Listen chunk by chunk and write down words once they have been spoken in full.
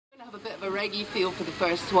bit of a reggae feel for the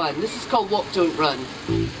first one. This is called Walk Don't Run.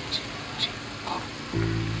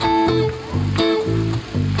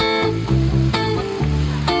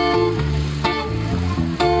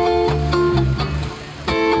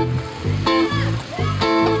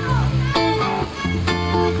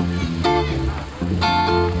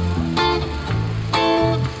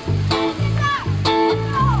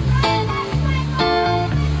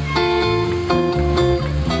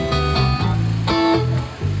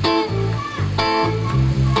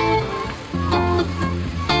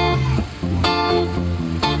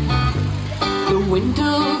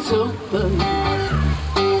 Windows open.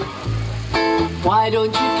 Why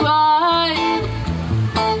don't you fly?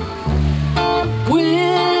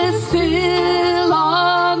 We're still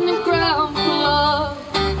on the ground floor.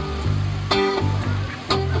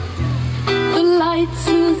 The lights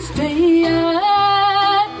will stay on.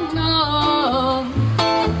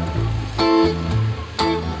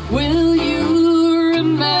 Will you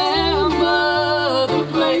remember the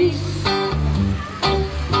place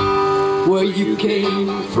where you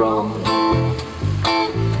came from?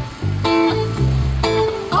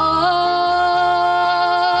 Oh,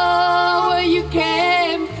 where you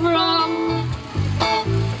came from.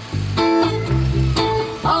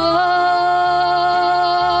 Oh,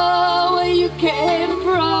 where you came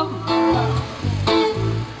from.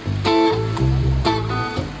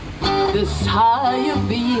 There's higher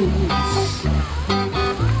beings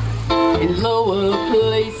in lower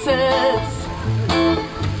places.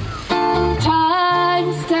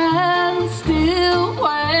 Time stands still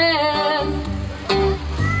when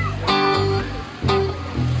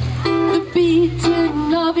the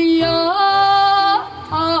beating of your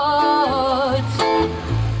heart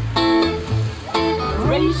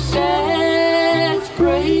races,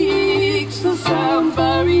 breaks the sound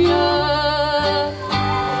barrier.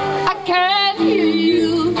 I can't hear you.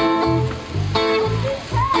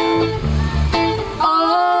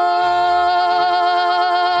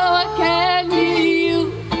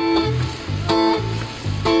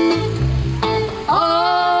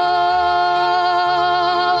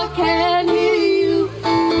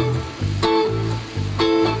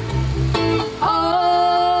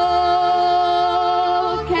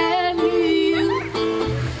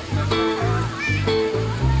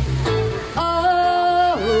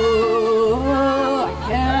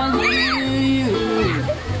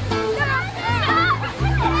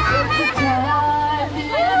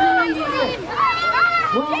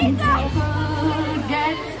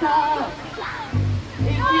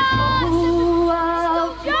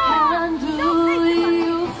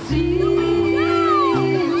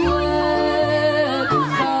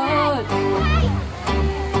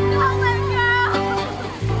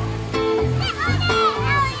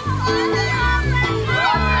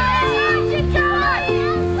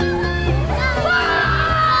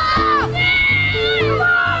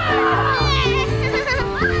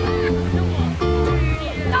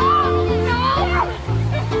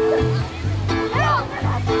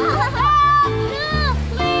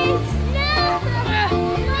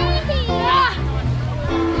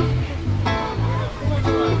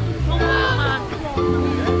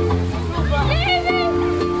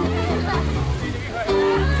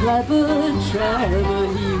 Clever Trevor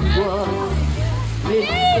he was,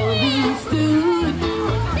 misunderstood,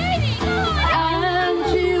 and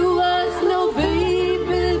she was no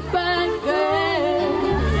baby back then.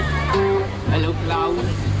 Hello, Cloud.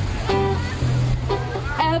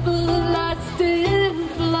 Everlasting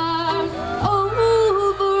flowers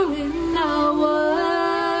over in hours.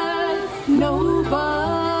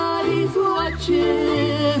 Nobody's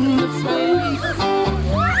watching the space.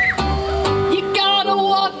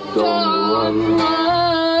 Don't run,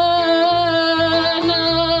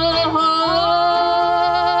 oh,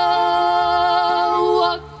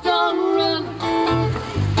 walk, don't run.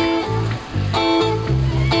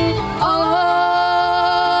 Oh,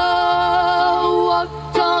 walk,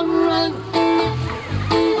 don't run.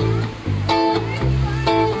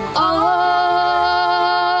 Oh,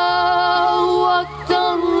 walk,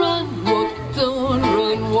 don't run. Walk, don't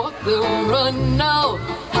run. Walk, don't run now.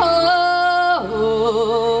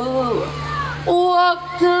 Walk,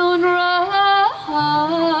 don't run.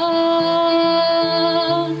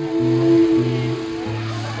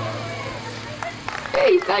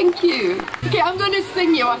 Hey, thank you. Okay, I'm going to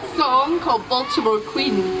sing you a song called Baltimore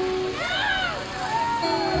Queen.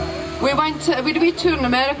 We went to in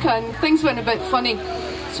America and things went a bit funny,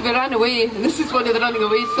 so we ran away, and this is one of the running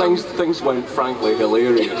away songs. Things went frankly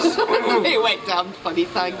hilarious. It went damn funny,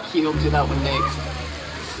 thank you. I'll do that one next.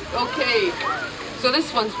 Okay, so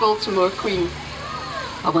this one's Baltimore Queen.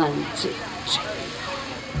 1, 2,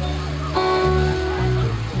 3.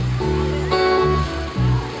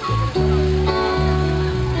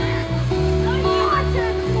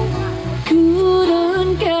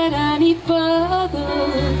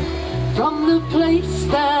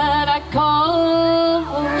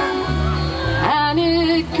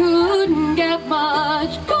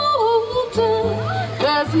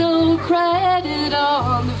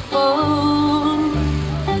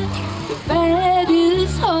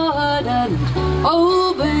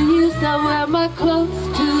 I wear my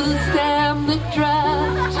clothes to stem the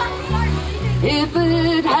draft. If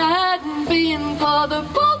it hadn't been for the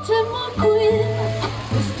Baltimore Queen,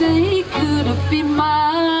 this day could have been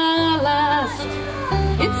my last.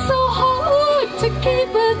 It's so hard to keep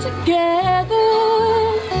it together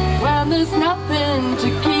when there's nothing to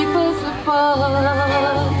keep us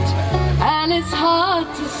apart. And it's hard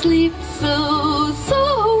to sleep so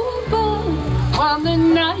sober when the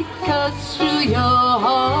night cuts through your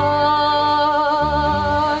heart.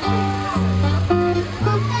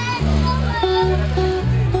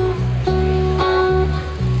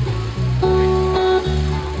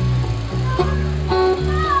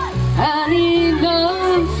 And he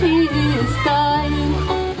knows he is dying,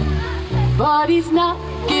 but he's not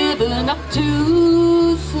given up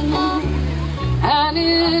too soon. And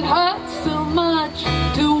it hurts so much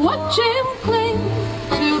to watch him cling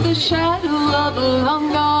to the shadow of a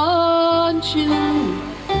long gone tune.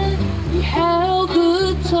 He held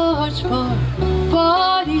the torch for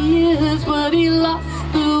 40 years, but he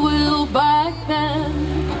lost the will back then.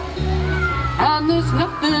 And there's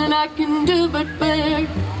nothing I can do but bear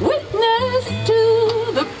witness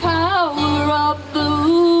to the power of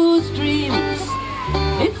those dreams.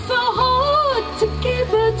 It's so hard to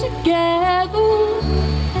keep it together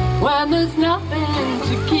when there's nothing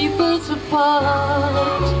to keep us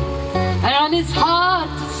apart. And it's hard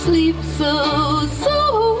to sleep so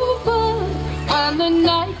sober when the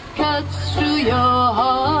night cuts through your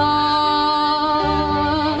heart.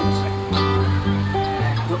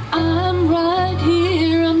 Though I'm right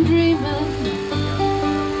here, I'm dreaming.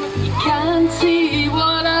 You can't see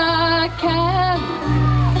what I can.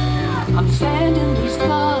 I'm sending these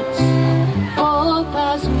thoughts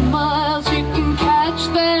 4,000 miles. You can catch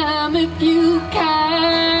them if you can.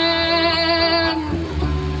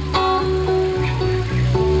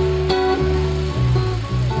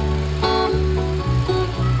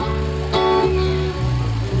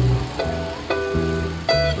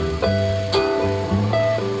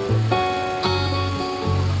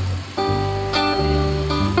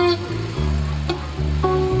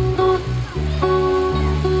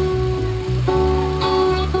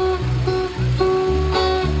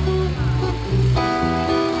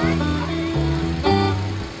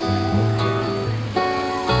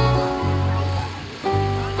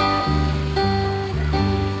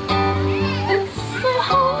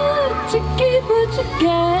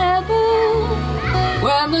 Together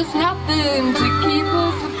when there's nothing to keep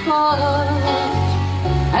us apart.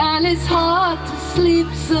 And it's hard to sleep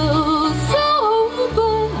so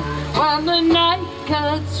sober when the night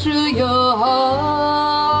cuts through your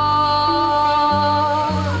heart.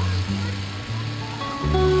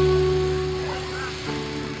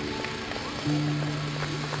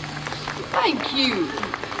 Thank you.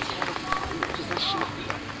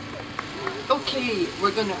 Okay,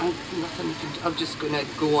 we're gonna. I'm just gonna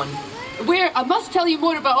go on. I must tell you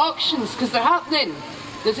more about auctions because they're happening.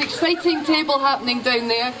 There's an exciting table happening down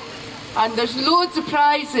there, and there's loads of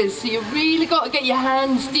prizes. So you really got to get your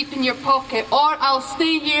hands deep in your pocket, or I'll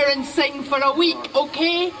stay here and sing for a week.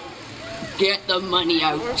 Okay? Get the money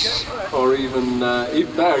out. Or even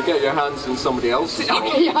better, get your hands in somebody else's.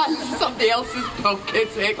 Get your hands in somebody else's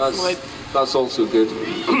pockets. Excellent. That's also good.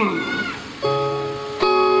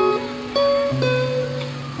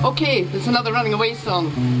 Okay, there's another running away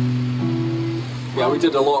song. Yeah, we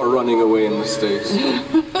did a lot of running away in the States.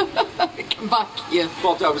 Come back here.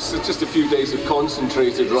 Well, that was just a few days of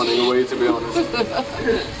concentrated running away, to be honest.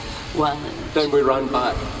 One. Then we ran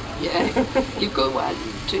back. Yeah. You go 1,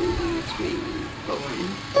 2, 3, 4.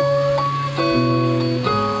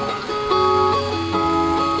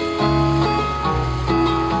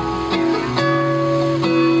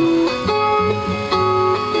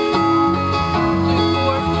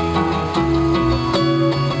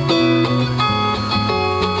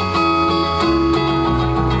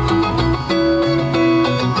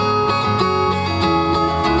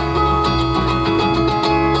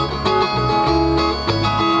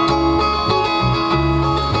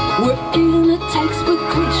 Textbook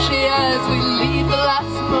cliche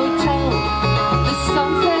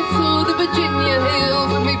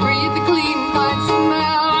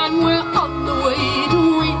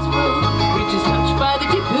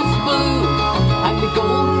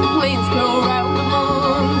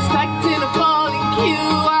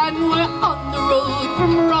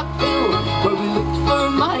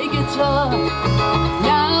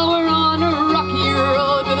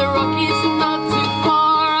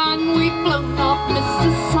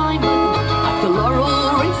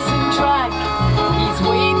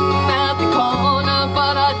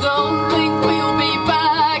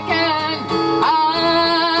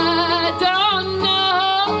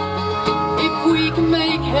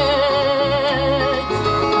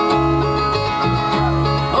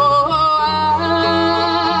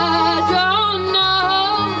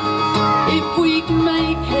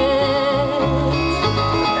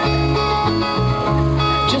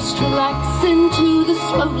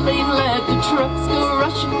slow lane let the trucks go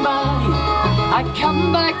rushing by. I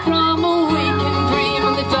come back from a waking dream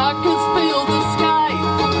and the darkness filled the sky.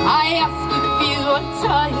 I ask if you are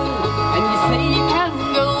tired and you say you can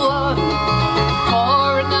go on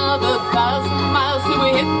for another 1,000 miles till we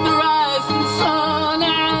hit the rising sun.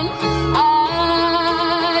 And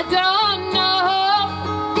I don't know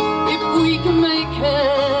if we can make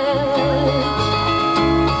it.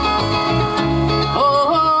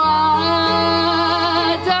 Oh,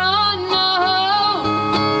 I don't know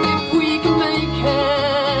if we can make it.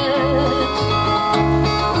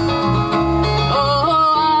 Oh,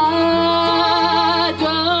 I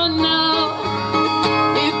don't know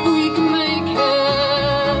if we can make it.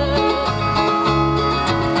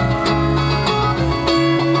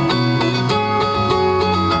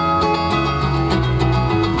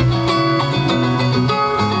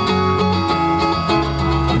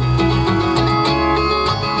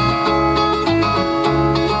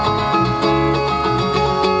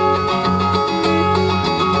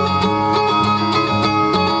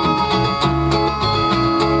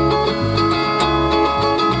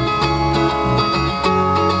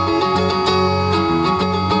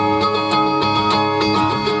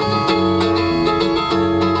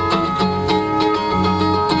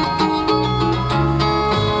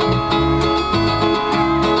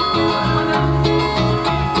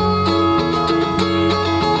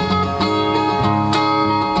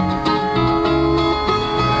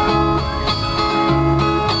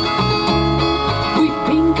 We've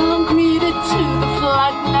been concreted to the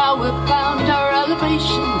flat, now we've found our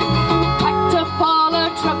elevation. Packed up all our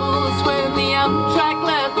troubles when the Amtrak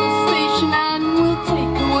left the station, and we'll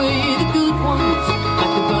take away the good ones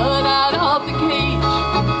like the bird out of the cage.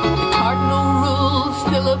 The cardinal rules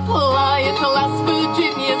still apply at the last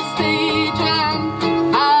Virginia stage,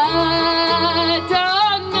 and I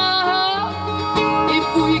don't know if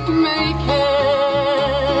we can make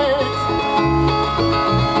it.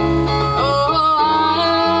 Oh,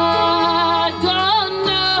 I don't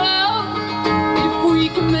know if we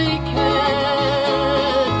can make it.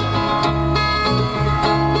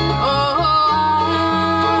 Oh,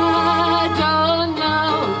 I don't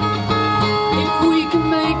know if we can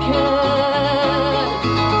make it.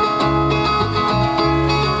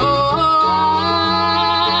 Oh, I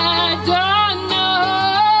don't know.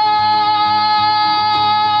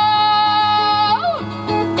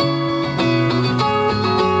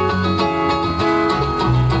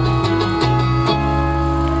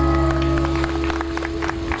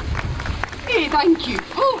 Hey, thank you,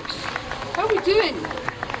 folks. How are we doing?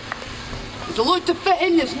 There's a lot to fit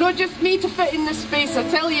in. It's not just me to fit in this space, I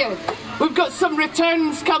tell you. We've got some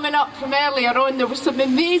returns coming up from earlier on. There were some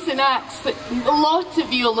amazing acts that a lot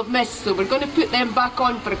of you will have missed, so we're going to put them back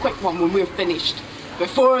on for a quick one when we're finished.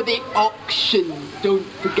 Before the auction. Don't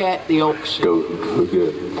forget the auction. Don't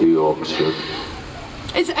forget the auction.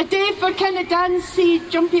 Is it a day for kind of dancey,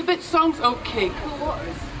 jumpy bit songs? Okay, cool.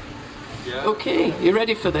 Yeah. Okay, you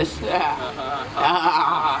ready for this?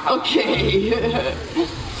 Okay.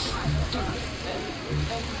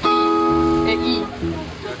 E.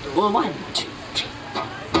 Well, 1, 2, 3.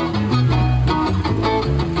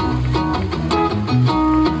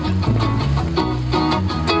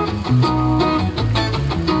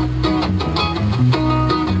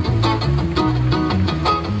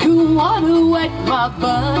 Cool water wet my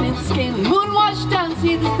burning skin. Moon washed down,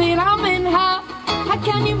 see the state I'm in. How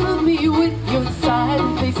can you move me with your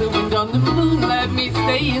silent face? The wind on the moon, let me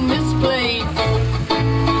stay in this place.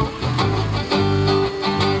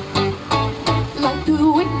 Like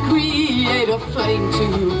the wind create a flame to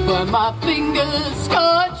burn my fingers,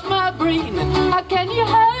 scorch my brain. How can you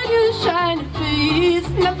hide your shining face?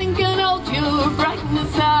 Nothing can hold your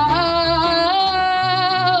brightness out.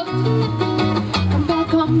 Come back,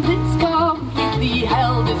 come, it's completely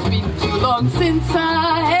held. It's been too long since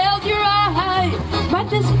I held your eye.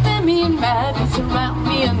 Madness within me and madness around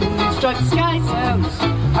me, and the moonstruck sky sounds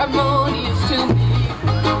harmonious to me.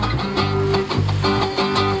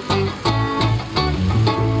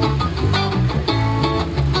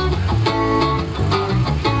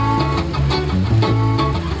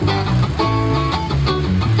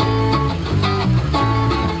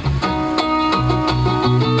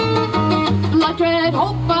 Blood red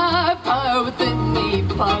hope, fire within me,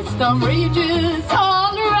 firestorm rages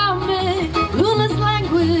all around me. Luna's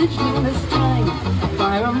language, Luna's time,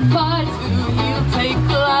 fire on fire to heal, take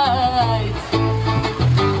flight.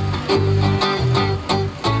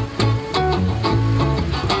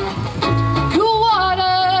 Cool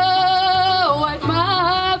water, wipe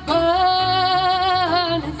my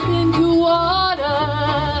burning skin. Cool water,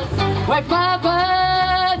 wipe my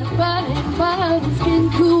burning skin.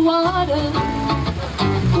 water.